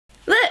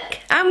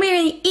I'm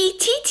wearing an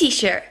E.T.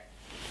 t-shirt,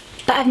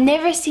 but I've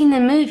never seen the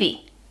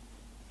movie.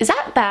 Is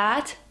that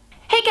bad?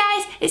 Hey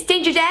guys, it's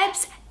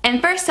Dangerdebbs,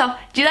 and first off,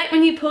 do you like my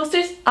new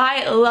posters?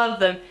 I love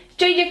them.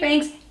 Stranger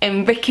Things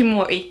and Rick and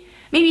Morty.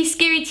 Maybe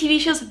scary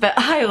TV shows, but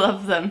I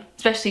love them.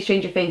 Especially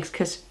Stranger Things,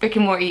 because Rick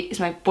and Morty is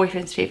my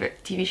boyfriend's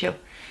favourite TV show.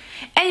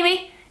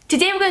 Anyway,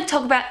 today we're going to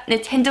talk about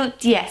Nintendo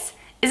DS.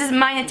 This is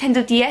my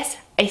Nintendo DS.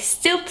 I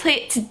still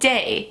play it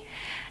today.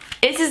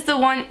 This is the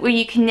one where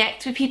you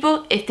connect with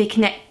people if they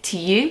connect to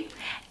you.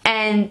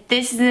 And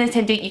this is a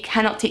Nintendo you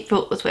cannot take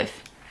photos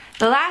with.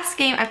 The last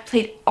game I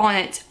played on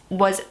it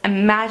was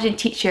Imagine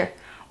Teacher,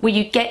 where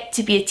you get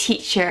to be a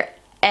teacher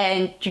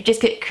and you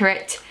just get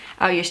correct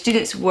your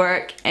students'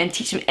 work and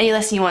teach them any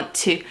lesson you want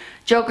to.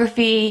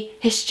 Geography,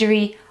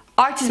 history,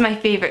 art is my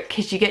favourite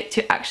because you get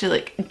to actually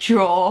like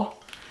draw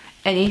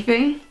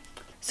anything.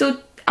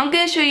 So I'm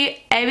going to show you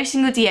every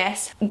single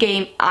DS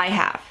game I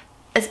have.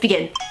 Let's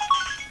begin.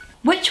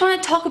 Which one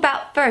to talk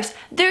about first?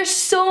 There's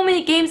so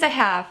many games I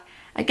have.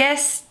 I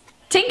guess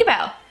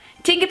Tinkerbell.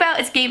 Tinkerbell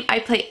is a game I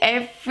play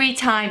every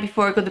time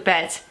before I go to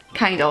bed,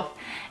 kind of.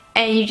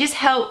 And you just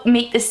help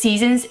make the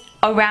seasons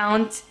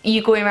around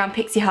you going around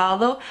Pixie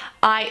Hollow.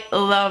 I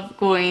love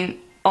going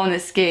on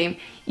this game.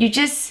 You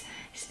just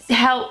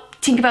help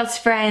Tinkerbell's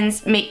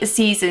friends make the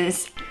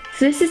seasons.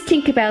 So this is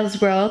Tinkerbell's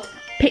world,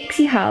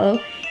 Pixie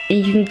Hollow,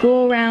 and you can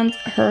go around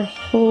her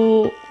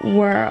whole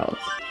world.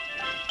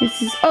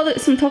 This is, oh look,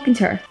 someone talking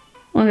to her.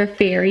 One of her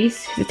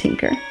fairies, who's a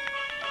tinker.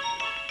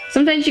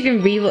 Sometimes you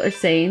can read what they're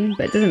saying,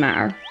 but it doesn't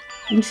matter.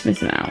 You can just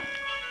miss them out.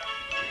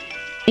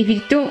 If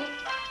you don't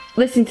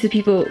listen to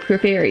people who are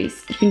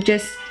fairies, you can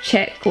just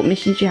check what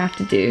missions you have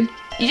to do.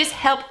 You just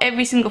help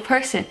every single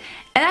person.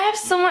 And I have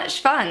so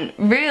much fun,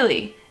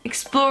 really.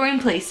 Exploring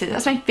places.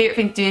 That's my favourite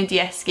thing to do in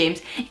DS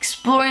games.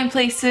 Exploring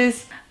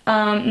places.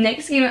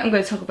 Next game I'm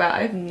going to talk about,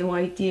 I have no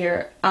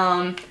idea.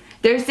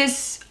 There's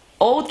this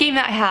old game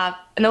that I have,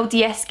 an old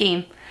DS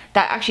game,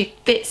 that actually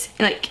fits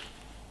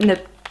in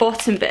the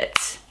bottom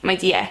bits of my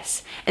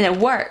DS. And it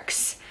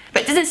works.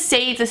 But it doesn't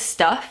save the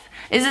stuff.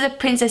 This is a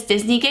Princess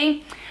Disney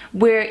game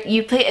where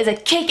you play as a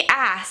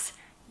kick-ass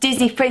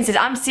Disney princess.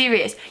 I'm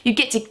serious. You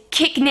get to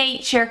kick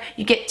nature,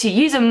 you get to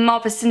use a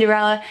mop as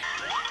Cinderella,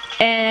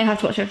 and I have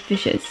to watch out for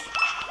fishes.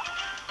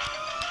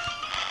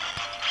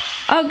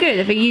 Oh good,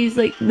 if I use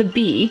like the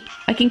bee,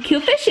 I can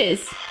kill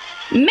fishes.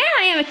 Man,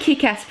 I am a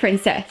kick-ass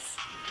princess.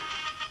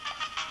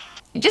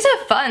 You just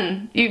have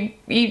fun. You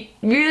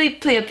really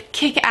play a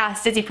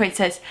kick-ass Disney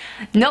princess.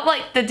 Not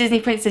like the Disney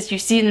princess you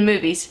see in the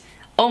movies,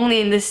 only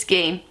in this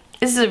game.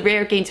 This is a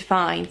rare game to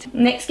find.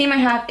 Next game I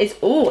have is,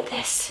 oh,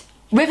 this.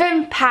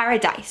 Rhythm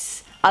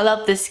Paradise. I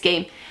love this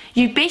game.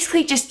 You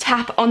basically just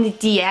tap on the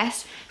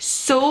DS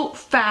so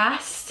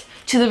fast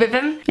to the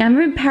rhythm. Now in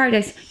Rhythm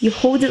Paradise, you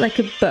hold it like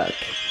a book.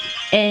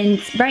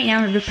 And right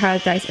now in Rhythm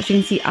Paradise, as you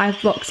can see,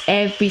 I've blocked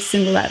every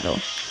single level.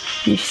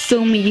 And there's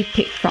so many you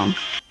pick from.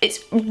 It's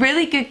a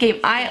really good game.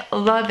 I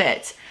love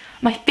it.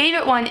 My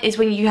favourite one is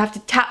when you have to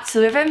tap to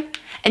the rhythm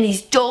and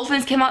these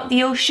dolphins come out of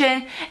the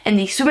ocean and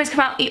these swimmers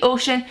come out of the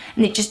ocean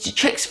and they just do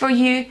tricks for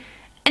you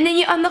and then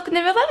you unlock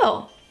another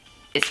level.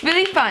 It's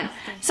really fun.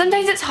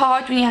 Sometimes it's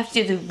hard when you have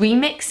to do the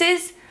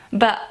remixes,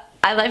 but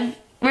I love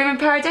Rhythm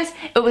Paradise.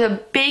 It was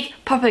a big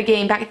popular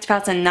game back in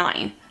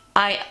 2009.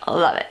 I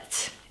love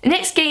it. The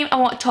next game I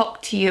want to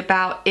talk to you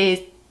about is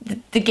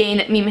the game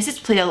that me and my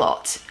sister played a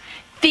lot.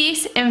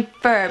 Phineas and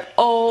Ferb.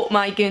 Oh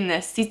my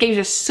goodness, these games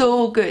are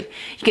so good.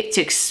 You get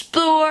to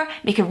explore,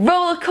 make a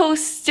roller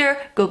coaster,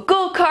 go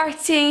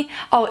go-karting.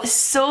 Oh, it's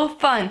so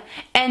fun.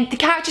 And the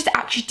characters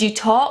actually do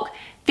talk.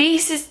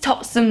 Phineas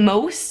talks the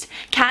most.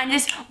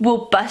 Candace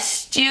will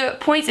bust you at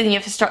points and then you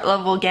have to start the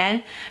level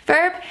again.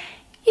 Ferb,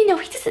 you know,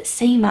 he doesn't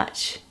say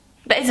much.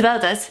 But Isabel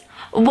does.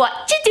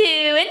 What you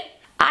doing?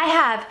 I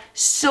have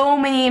so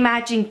many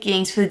Imagine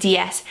games for the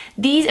DS.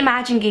 These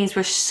Imagine games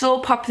were so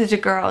popular to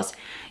girls.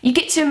 You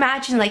get to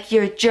imagine like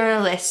you're a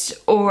journalist,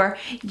 or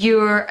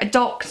you're a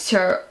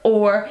doctor,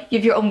 or you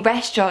have your own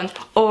restaurant,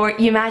 or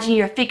you imagine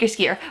you're a figure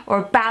skater, or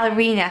a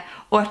ballerina,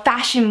 or a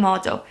fashion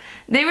model.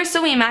 There were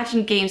so many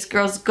Imagine games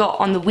girls got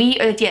on the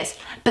Wii or the DS,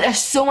 but they're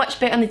so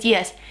much better on the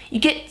DS. You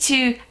get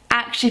to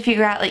actually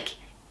figure out like,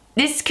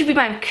 this could be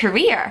my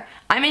career.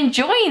 I'm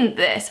enjoying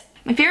this.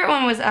 My favourite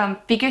one was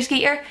figure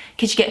skater,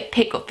 because you get to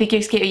pick what figure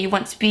skater you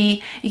want to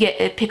be, you get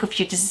to pick up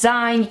your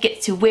design, you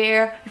get to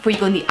wear before you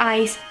go on the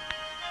ice.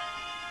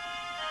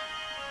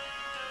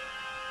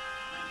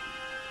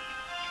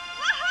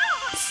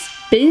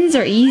 Spins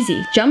are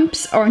easy,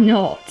 jumps are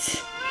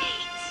not.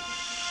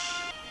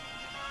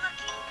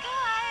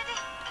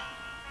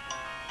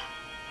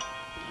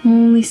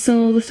 Only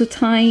so little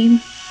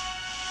time.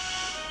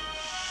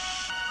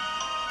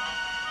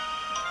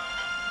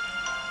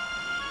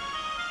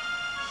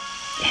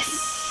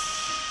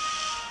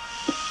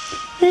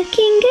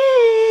 Looking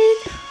good.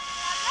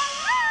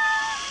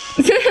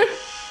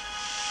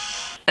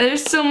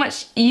 There's so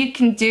much you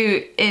can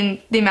do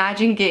in the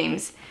Imagine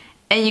games,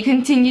 and you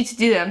continue to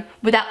do them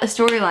without the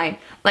storyline.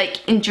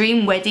 Like in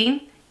Dream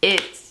Wedding,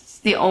 it's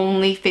the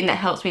only thing that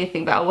helps me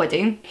think about a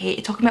wedding. I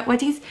hate talking about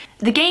weddings.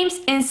 The games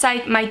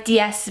inside my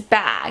DS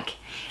bag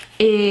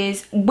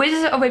is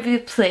Wizards of Waverly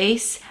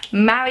Place,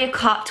 Mario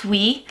Kart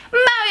Wii,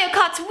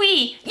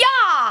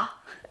 yeah!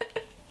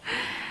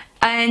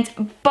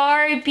 And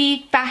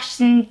Barbie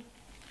Fashion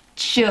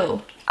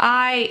Show.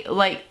 I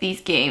like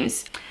these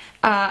games.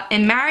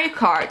 In Mario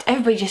Kart,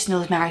 everybody just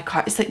knows Mario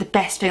Kart. It's like the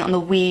best thing on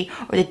the Wii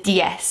or the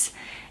DS.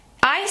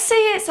 I say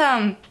it's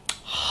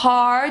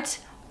hard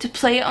to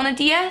play it on a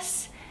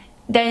DS,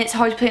 then it's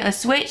hard to play it on a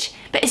Switch,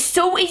 but it's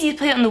so easy to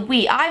play it on the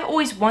Wii. I've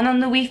always won on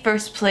the Wii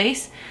first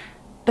place,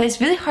 but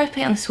it's really hard to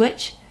play it on the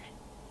Switch.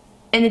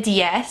 In the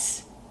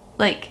DS,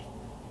 like,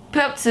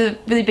 put up to a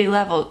really big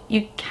level,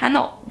 you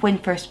cannot win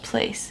first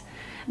place.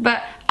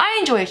 But I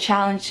enjoy a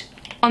challenge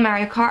on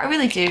Mario Kart, I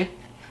really do.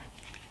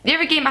 The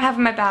other game I have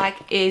in my bag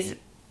is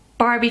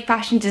Barbie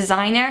Fashion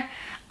Designer.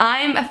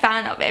 I'm a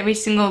fan of every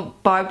single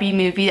Barbie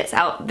movie that's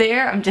out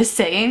there, I'm just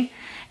saying.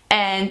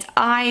 And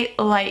I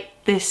like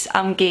this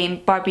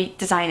game, Barbie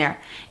Designer.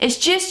 It's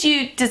just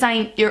you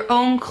design your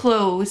own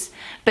clothes,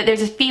 but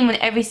there's a theme on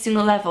every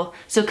single level.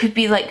 So it could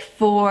be like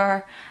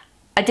for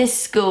a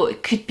disco,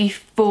 it could be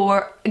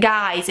for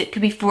guys, it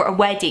could be for a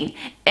wedding.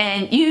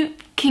 And you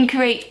can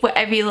create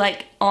whatever you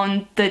like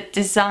on the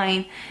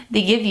design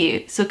they give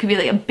you. So it could be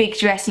like a big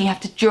dress and you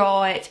have to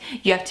draw it,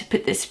 you have to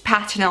put this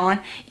pattern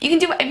on. You can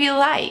do whatever you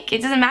like,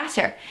 it doesn't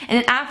matter. And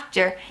then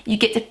after, you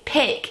get to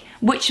pick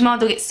which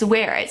model gets to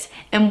wear it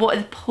and what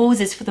are the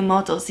poses for the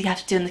models you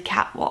have to do on the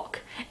catwalk.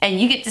 And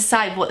you get to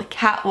decide what the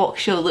catwalk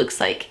show looks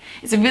like.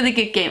 It's a really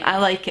good game, I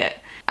like it.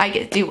 I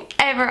get to do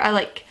whatever I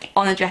like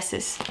on the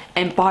dresses,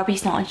 and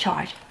Barbie's not in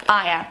charge.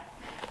 I am.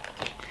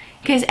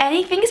 Because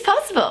anything is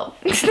possible.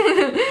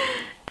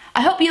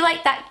 I hope you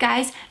like that,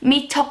 guys,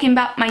 me talking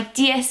about my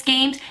DS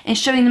games and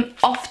showing them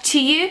off to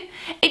you.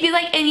 If you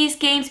like any of these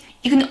games,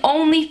 you can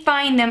only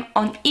find them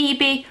on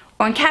eBay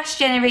or on Cash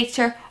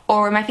Generator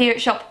or my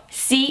favourite shop,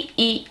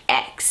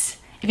 CEX.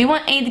 If you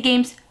want any of the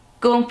games,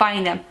 go and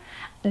find them.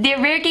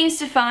 They're rare games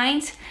to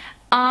find.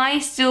 I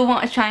still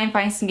want to try and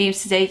find some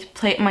games today to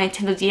play on my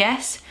Nintendo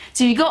DS.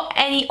 So if you got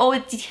any old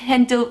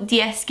Nintendo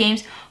DS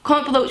games,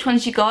 comment below which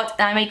ones you got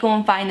and I might go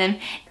and find them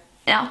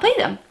and I'll play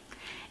them.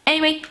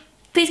 Anyway,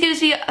 please give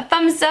this video a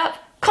thumbs up,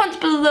 comment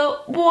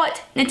below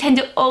what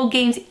Nintendo old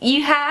games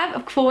you have,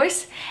 of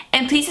course,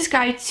 and please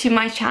subscribe to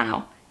my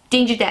channel,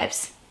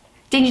 Dangerdebbs.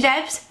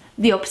 Dangerdebbs,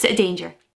 the opposite of danger.